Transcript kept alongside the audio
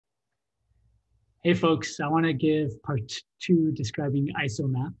Hey folks, I want to give part 2 describing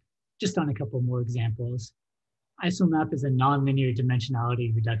Isomap, just on a couple more examples. Isomap is a nonlinear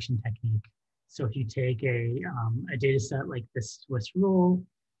dimensionality reduction technique. So if you take a data set like this Swiss roll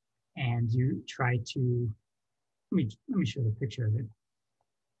and you try to, let me show the picture of it.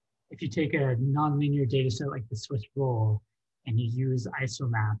 If you take a nonlinear data set like the Swiss roll and you use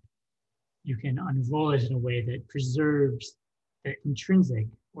Isomap, you can unroll it in a way that preserves the intrinsic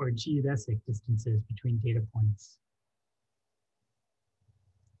or geodesic distances between data points.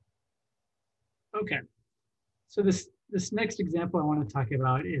 Okay, so this next example I want to talk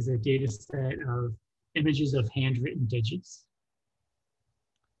about is a data set of images of handwritten digits.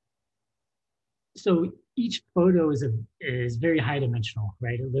 So each photo is very high dimensional,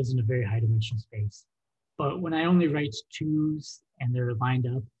 right? It lives in a very high dimensional space. But when I only write twos and they're lined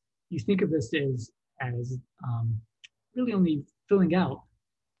up, you think of this as really only filling out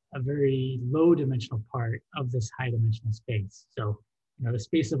a very low dimensional part of this high dimensional space. So, the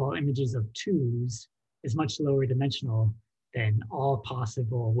space of all images of twos is much lower dimensional than all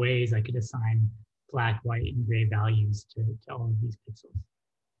possible ways I could assign black, white, and gray values to all of these pixels.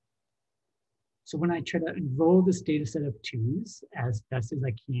 So when I try to enroll this data set of twos as best as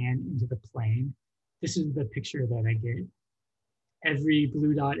I can into the plane, this is the picture that I get. Every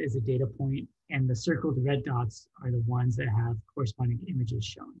blue dot is a data point, and the circled red dots are the ones that have corresponding images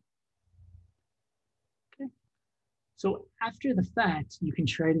shown. Okay. So after the fact, you can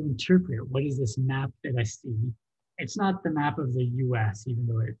try to interpret what is this map that I see. It's not the map of the US, even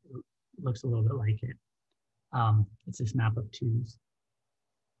though it looks a little bit like it. It's this map of twos.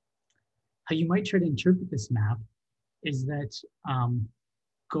 How you might try to interpret this map is that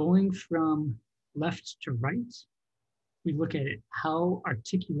going from left to right, we look at it, how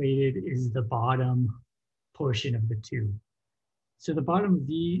articulated is the bottom portion of the two. So the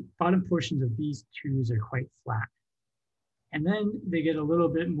bottom portions of these twos are quite flat. And then they get a little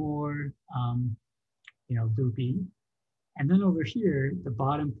bit more loopy. And then over here, the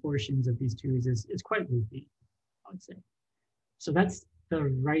bottom portions of these twos is quite loopy, I would say. So that's the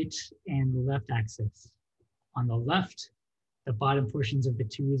right and the left axis. On the left, the bottom portions of the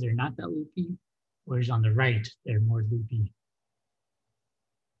twos are not that loopy, whereas on the right, they're more loopy.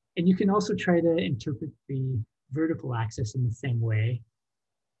 And you can also try to interpret the vertical axis in the same way.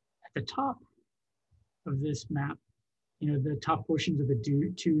 At the top of this map, the top portions of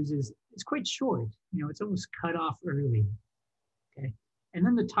the twos is quite short. It's almost cut off early, okay? And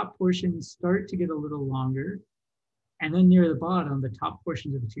then the top portions start to get a little longer. And then near the bottom, the top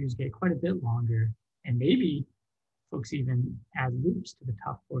portions of the twos get quite a bit longer. And maybe folks even add loops to the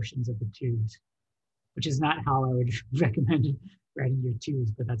top portions of the twos, which is not how I would recommend writing your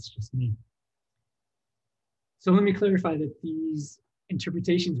twos, but that's just me. So let me clarify that these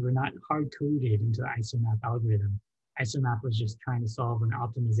interpretations were not hard-coded into the Isomap algorithm. Isomap was just trying to solve an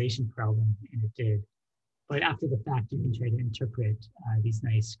optimization problem, and it did. But after the fact, you can try to interpret these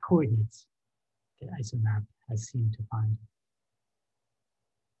nice coordinates that Isomap has seemed to find.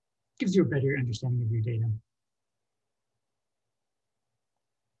 Gives you a better understanding of your data.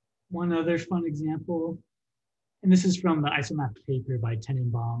 One other fun example, and this is from the Isomap paper by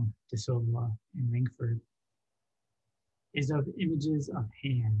Tenenbaum, De Silva, and Langford, is of images of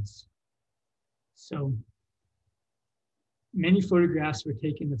hands. So many photographs were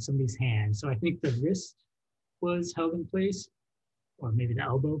taken of somebody's hand. So I think the wrist was held in place, or maybe the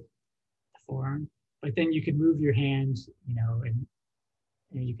elbow, the forearm. But then you could move your hand, and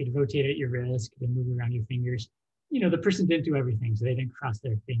you could rotate at your wrist, and move around your fingers. The person didn't do everything, so they didn't cross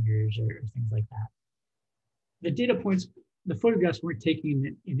their fingers or things like that. The data points, the photographs weren't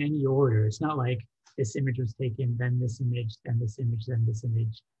taken in any order. It's not like this image was taken, then this image, then this image, then this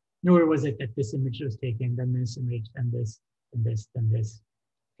image. Nor was it that this image was taken, then this image, then this, then this, then this.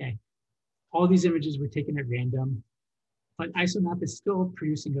 Okay. All these images were taken at random, but Isomap is still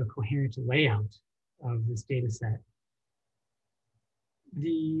producing a coherent layout of this data set.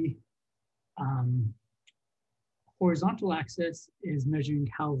 The horizontal axis is measuring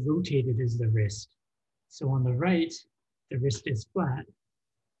how rotated is the wrist. So on the right, the wrist is flat,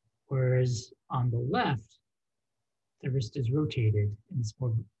 whereas on the left, the wrist is rotated in this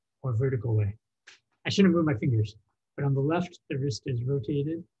more vertical way. I shouldn't move my fingers, but on the left, the wrist is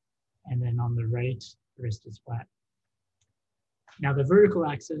rotated, and then on the right, the wrist is flat. Now the vertical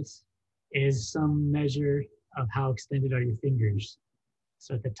axis is some measure of how extended are your fingers.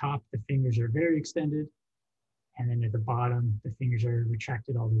 So at the top, the fingers are very extended, and then at the bottom, the fingers are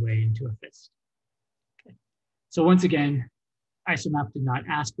retracted all the way into a fist. Okay. So once again, Isomap did not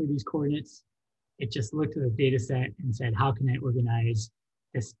ask for these coordinates. It just looked at the data set and said, how can I organize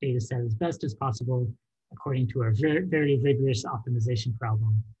this data set as best as possible according to a very, very rigorous optimization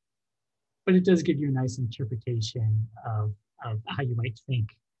problem. But it does give you a nice interpretation of how you might think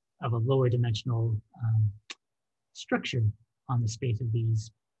of a lower dimensional structure on the space of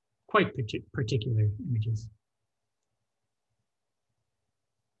these quite particular images.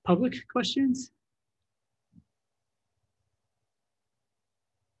 Public questions?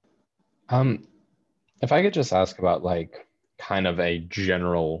 If I could just ask about like kind of a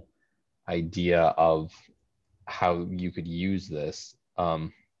general idea of how you could use this,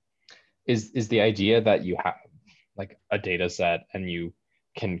 is the idea that you have like a data set and you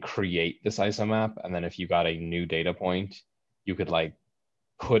can create this isomap, and then if you got a new data point, you could like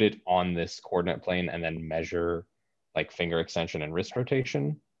put it on this coordinate plane and then measure like finger extension and wrist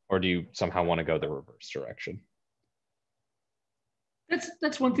rotation? Or do you somehow want to go the reverse direction?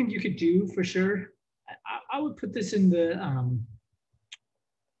 That's one thing you could do for sure. I would put this in the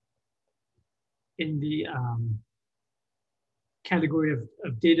category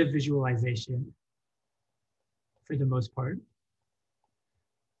of data visualization for the most part.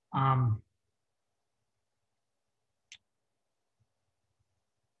 And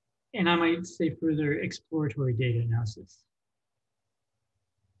I might say further exploratory data analysis.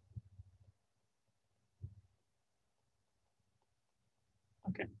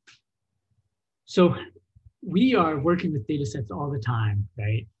 Okay. So we are working with data sets all the time,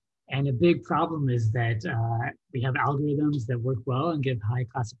 right? And a big problem is that we have algorithms that work well and give high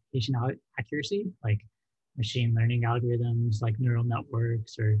classification accuracy, like machine learning algorithms, like neural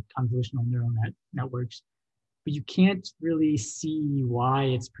networks or convolutional neural networks. But you can't really see why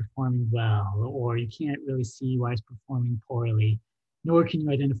it's performing well, or you can't really see why it's performing poorly, nor can you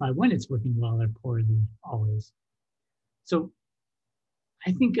identify when it's working well or poorly always. So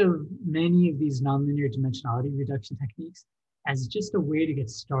I think of many of these nonlinear dimensionality reduction techniques as just a way to get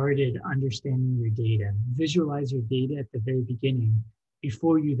started understanding your data. Visualize your data at the very beginning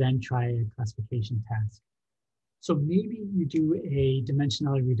before you then try a classification task. So maybe you do a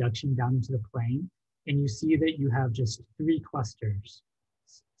dimensionality reduction down into the plane and you see that you have just 3 clusters.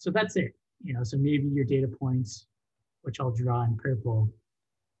 So that's it. So maybe your data points, which I'll draw in purple,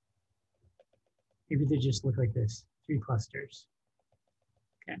 maybe they just look like this, 3 clusters.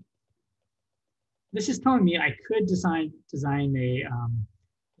 Okay. This is telling me I could design a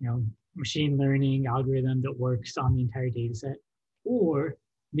machine learning algorithm that works on the entire data set, or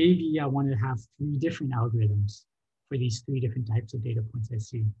maybe I want to have 3 different algorithms for these 3 different types of data points I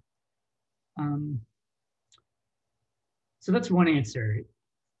see. So that's one answer.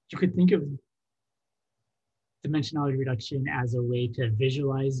 You could think of dimensionality reduction as a way to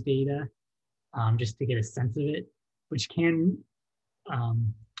visualize data, just to get a sense of it, which can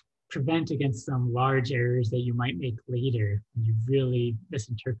prevent against some large errors that you might make later when you really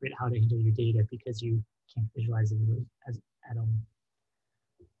misinterpret how to handle your data because you can't visualize it at all.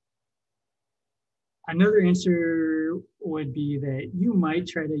 Another answer would be that you might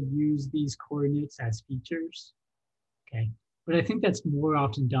try to use these coordinates as features, okay? But I think that's more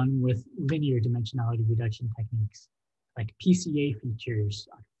often done with linear dimensionality reduction techniques. Like PCA features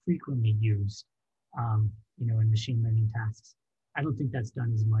are frequently used, in machine learning tasks. I don't think that's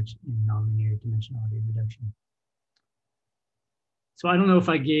done as much in nonlinear dimensionality reduction. So I don't know if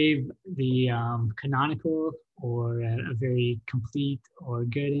I gave the canonical or a very complete or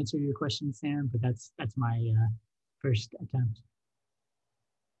good answer to your question, Sam, but that's my first attempt.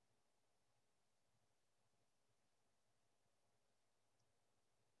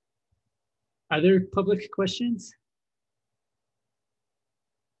 Other public questions?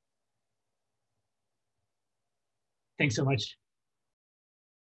 Thanks so much.